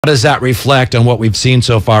How does that reflect on what we've seen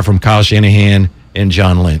so far from Kyle Shanahan and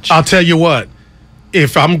John Lynch? I'll tell you what.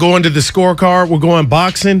 If I'm going to the scorecard, we're going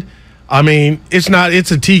boxing. I mean, it's a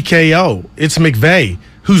TKO. It's McVay,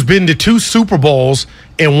 who's been to 2 Super Bowls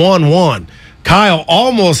and won 1. Kyle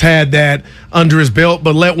almost had that under his belt,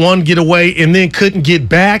 but let one get away and then couldn't get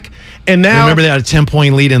back. And now, remember they had a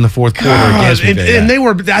 10-point lead in the fourth quarter against McVay.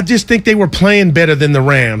 And I just think they were playing better than the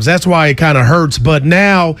Rams. That's why it kind of hurts. But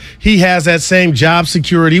now he has that same job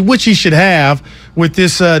security, which he should have with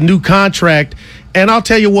this new contract. And I'll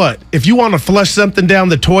tell you what, if you want to flush something down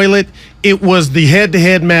the toilet, it was the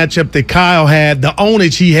head-to-head matchup that Kyle had, the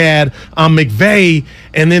onage he had on McVay,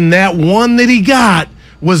 and then that one that he got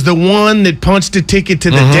was the one that punched the ticket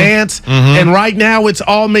to the dance. And right now it's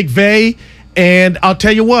all McVay. And I'll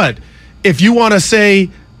tell you what, if you want to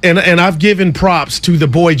say, and I've given props to the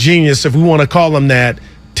boy genius, if we want to call him that,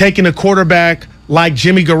 taking a quarterback like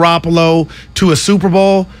Jimmy Garoppolo to a Super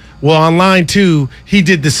Bowl. Well, on line 2, he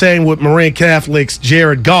did the same with Marin Catholic's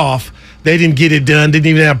Jared Goff. They didn't get it done, didn't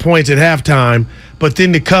even have points at halftime. But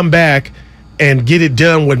then to come back and get it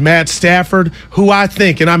done with Matt Stafford, who I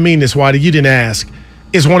think, and I mean this, Whitey, you didn't ask,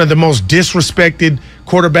 is one of the most disrespected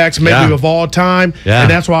quarterbacks maybe of all time.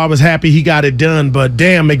 And that's why I was happy he got it done. But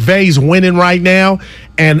damn, McVay's winning right now,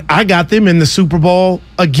 and I got them in the Super Bowl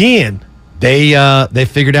again. They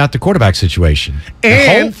figured out the quarterback situation.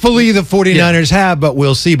 And hopefully the 49ers have, but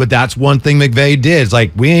we'll see. But that's one thing McVay did. It's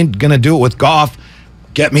like, we ain't going to do it with Goff.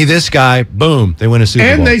 Get me this guy. Boom. They win a Super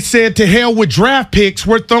Bowl. And they said, to hell with draft picks.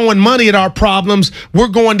 We're throwing money at our problems. We're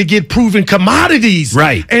going to get proven commodities.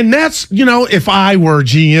 Right. And that's, if I were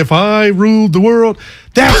if I ruled the world,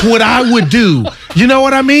 that's what I would do. You know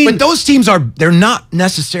what I mean? But those teams they're not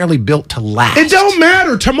necessarily built to last. It don't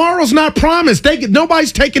matter. Tomorrow's not promised.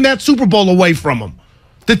 Nobody's taking that Super Bowl away from them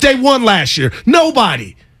that they won last year.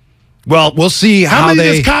 Nobody. Well, we'll see how many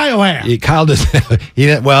does Kyle have? Kyle does.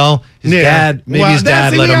 His dad. Maybe his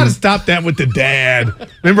dad let him. We got to stop that with the dad.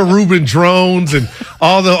 Remember Reuben Drones and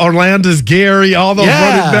all the Orlando's Gary, all those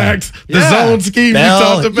running backs, the zone scheme we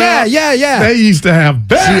talked about. Yeah. They used to have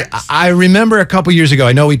backs. See, I remember a couple years ago.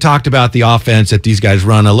 I know we talked about the offense that these guys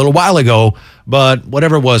run a little while ago, but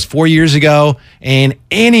whatever it was, 4 years ago, and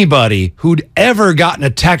anybody who'd ever gotten a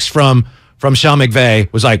text from Sean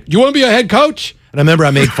McVay was like, "You want to be a head coach?" And I remember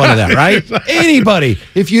I made fun of that, right? Anybody,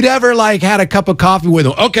 if you'd ever had a cup of coffee with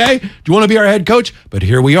him, okay, do you want to be our head coach? But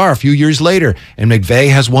here we are a few years later, and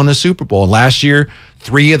McVay has won a Super Bowl. Last year,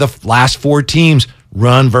 3 of the last 4 teams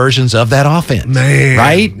run versions of that offense,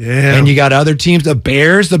 right? Yeah. And you got other teams, the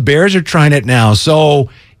Bears are trying it now. So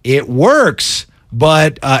it works.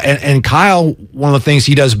 But, and Kyle, one of the things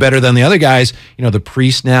he does better than the other guys, the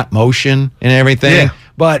pre-snap motion and everything. Yeah.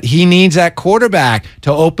 But he needs that quarterback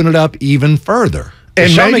to open it up even further.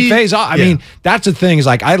 And Sean McVay's, I mean, that's the thing. Is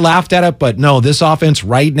like, I laughed at it, but no, this offense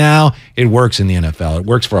right now, it works in the NFL. It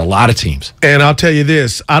works for a lot of teams. And I'll tell you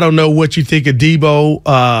this. I don't know what you think of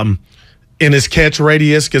Debo in his catch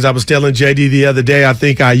radius, because I was telling JD the other day, I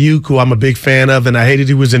think Ayuk, who I'm a big fan of, and I hated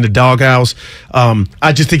he was in the doghouse.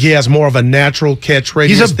 I just think he has more of a natural catch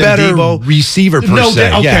radius than Debo. He's a better receiver per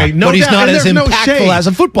se, but he's not as impactful as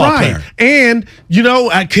a football player. And,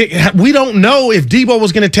 we don't know if Debo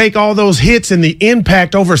was going to take all those hits and the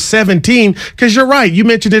impact over 17, because you're right. You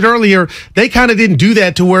mentioned it earlier. They kind of didn't do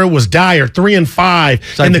that to where it was dire,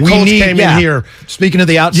 3-5, and the Colts came in here. Speaking of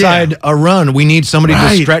the outside run, we need somebody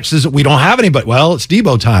to stretch this. We don't have anybody. Well, it's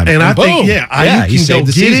Debo time. And I think, he saved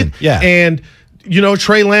the season. Yeah. And,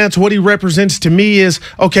 Trey Lance, what he represents to me is,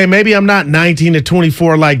 okay, maybe I'm not 19 to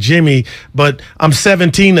 24 like Jimmy, but I'm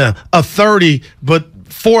 17 to 30, but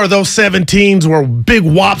 4 of those 17s were big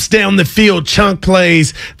whops down the field, chunk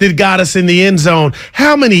plays that got us in the end zone.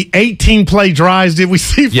 How many 18-play drives did we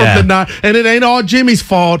see from the night? And it ain't all Jimmy's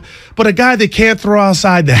fault, but a guy that can't throw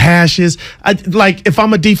outside the hashes. If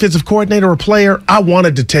I'm a defensive coordinator or player, I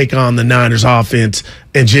wanted to take on the Niners offense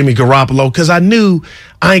and Jimmy Garoppolo, because I knew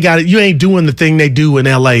I ain't got it. You ain't doing the thing they do in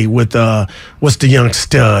L.A. with what's the young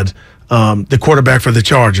stud, the quarterback for the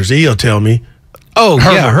Chargers. He'll tell me. Oh,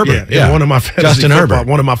 Herbert. Yeah, one of my fantasy Justin football,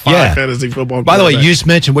 Herbert. One of my 5 fantasy football. By the way, you just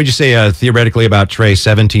mentioned, what'd you say theoretically about Trey,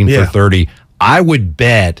 17 for 30? I would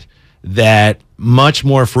bet that much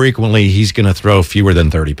more frequently he's going to throw fewer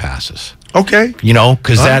than 30 passes. Okay.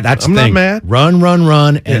 Because that's the thing. Not mad.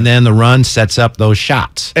 Run, and then the run sets up those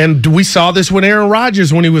shots. And we saw this with Aaron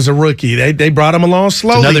Rodgers when he was a rookie. They brought him along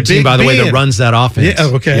slowly. It's another team, by the way, that runs that offense.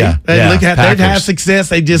 Yeah, okay. They've had success.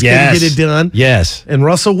 They just couldn't get it done. Yes. And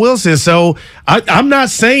Russell Wilson. So I'm not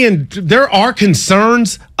saying there are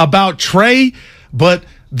concerns about Trey, but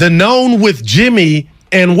the known with Jimmy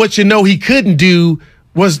and what he couldn't do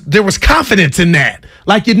there was confidence in that.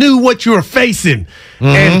 Like you knew what you were facing.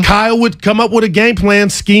 And Kyle would come up with a game plan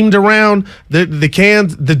schemed around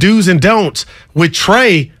the do's and don'ts. With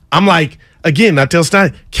Trey, I'm like, again, I tell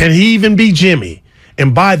Stein, can he even be Jimmy?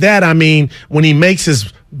 And by that, I mean, when he makes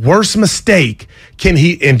his worst mistake, can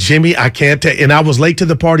he, and Jimmy, I can't tell, and I was late to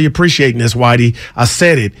the party appreciating this, Whitey. I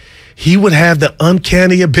said it. He would have the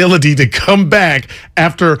uncanny ability to come back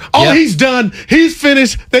after, he's done, he's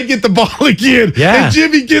finished, they get the ball again. Yeah. And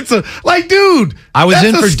Jimmy gets dude. I was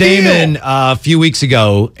in for Damon a few weeks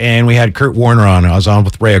ago, and we had Kurt Warner on. I was on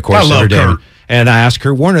with Ray, of course. I love Kurt. And I asked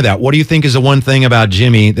Kurt Warner that. What do you think is the one thing about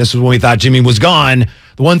Jimmy? This was when we thought Jimmy was gone.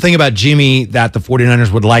 The one thing about Jimmy that the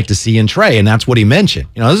 49ers would like to see in Trey, and that's what he mentioned.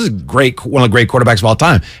 You know, this is great, one of the great quarterbacks of all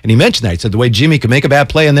time. And he mentioned that. He said the way Jimmy can make a bad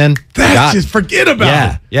play and then just forget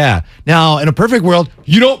about it. Yeah. Now, in a perfect world,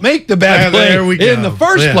 you don't make the bad play in the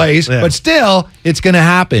first place, but still, it's going to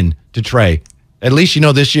happen to Trey. At least you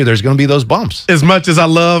know this year there's going to be those bumps. As much as I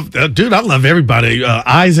love, dude, I love everybody.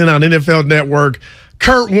 Eisen on NFL Network.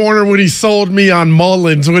 Kurt Warner, when he sold me on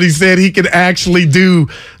Mullins, when he said he could actually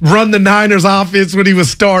run the Niners offense when he was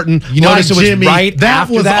starting. You notice it was Jimmy, right that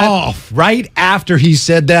after was that, off. Right after he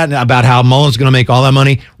said that about how Mullins going to make all that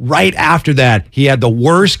money, right after that, he had the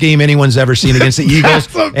worst game anyone's ever seen against the Eagles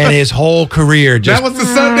and his whole career. That was the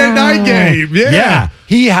Sunday night game. Yeah.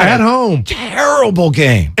 He had at home. Terrible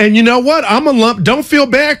game. And you know what? I'm a lump. Don't feel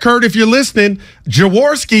bad, Kurt, if you're listening.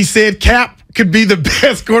 Jaworski said Cap could be the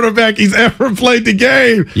best quarterback he's ever played the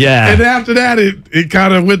game. Yeah. And after that, it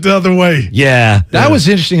kind of went the other way. Yeah. That was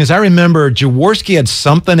interesting, as I remember Jaworski had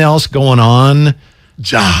something else going on.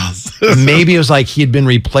 Jaws. Maybe it was like he had been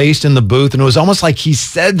replaced in the booth, and it was almost like he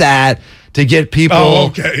said that to get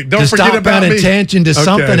people to stop paying attention to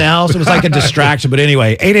something else. It was like a distraction. But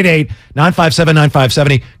anyway,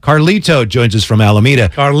 888-957-9570. Carlito joins us from Alameda.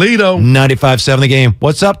 Carlito. 95.7 The Game.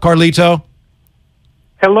 What's up, Carlito?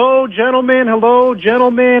 Hello, gentlemen.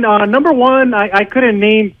 Number one, I couldn't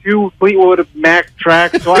name two Fleetwood Mac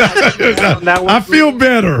tracks, so I feel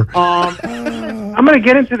better. I'm going to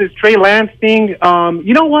get into this Trey Lance thing.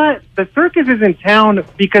 You know what? The circus is in town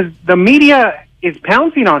because the media is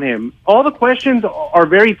pouncing on him. All the questions are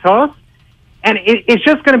very tough, and it's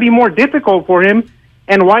just going to be more difficult for him.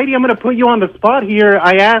 And Whitey, I'm going to put you on the spot here.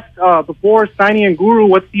 I asked before Steiny and Guru,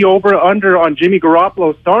 what's the over-under on Jimmy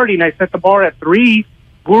Garoppolo starting? I set the bar at 3.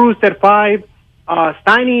 Guru said 5.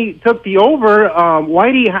 Steiny took the over.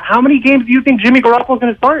 Whitey, how many games do you think Jimmy Garoppolo's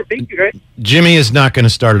going to start? Thank you, guys. Jimmy is not going to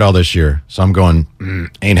start at all this year, so I'm going,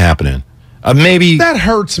 ain't happening. Maybe. That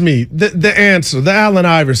hurts me, the answer, the Allen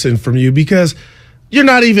Iverson from you, because you're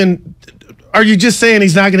not even – are you just saying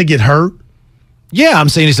he's not going to get hurt? Yeah, I'm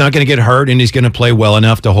saying he's not going to get hurt, and he's going to play well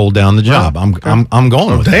enough to hold down the job. I'm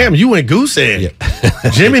going with damn, you went goose egg. Yeah.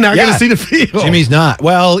 Jimmy not going to see the field. Jimmy's not.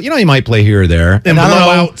 Well, you know, he might play here or there. In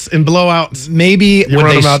blowouts. Maybe would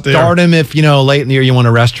they start him if, you know, late in the year you want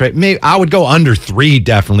to rest Trey? Maybe I would go under 3,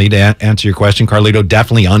 definitely, to answer your question, Carlito.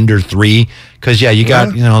 Definitely under 3. Because, yeah, you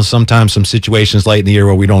got, you know, sometimes some situations late in the year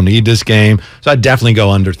where we don't need this game. So I'd definitely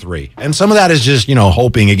go under 3. And some of that is just, you know,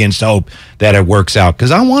 hoping against hope that it works out.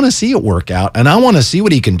 Because I want to see it work out. And I want to see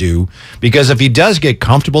what he can do. Because if he does get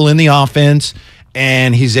comfortable in the offense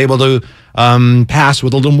and he's able to pass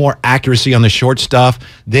with a little more accuracy on the short stuff,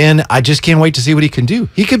 then I just can't wait to see what he can do.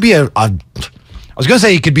 He could be I was going to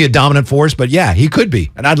say he could be a dominant force, but, yeah, he could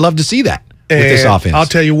be. And I'd love to see that with this offense. I'll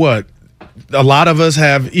tell you what. A lot of us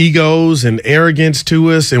have egos and arrogance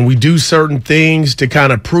to us, and we do certain things to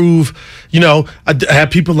kind of prove, you know, I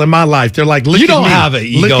have people in my life, they're like, look at me. You don't have an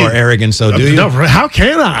ego or arrogance, though, do you? No, how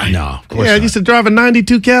can I? No, of course not. I used to drive a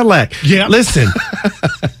 92 Cadillac. Yeah. Listen,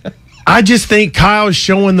 I just think Kyle's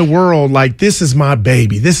showing the world, like, this is my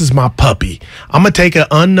baby. This is my puppy. I'm going to take an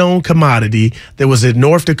unknown commodity that was at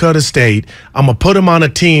North Dakota State. I'm going to put him on a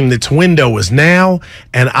team that's window is now,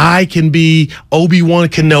 and I can be Obi-Wan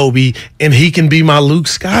Kenobi, and he can be my Luke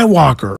Skywalker.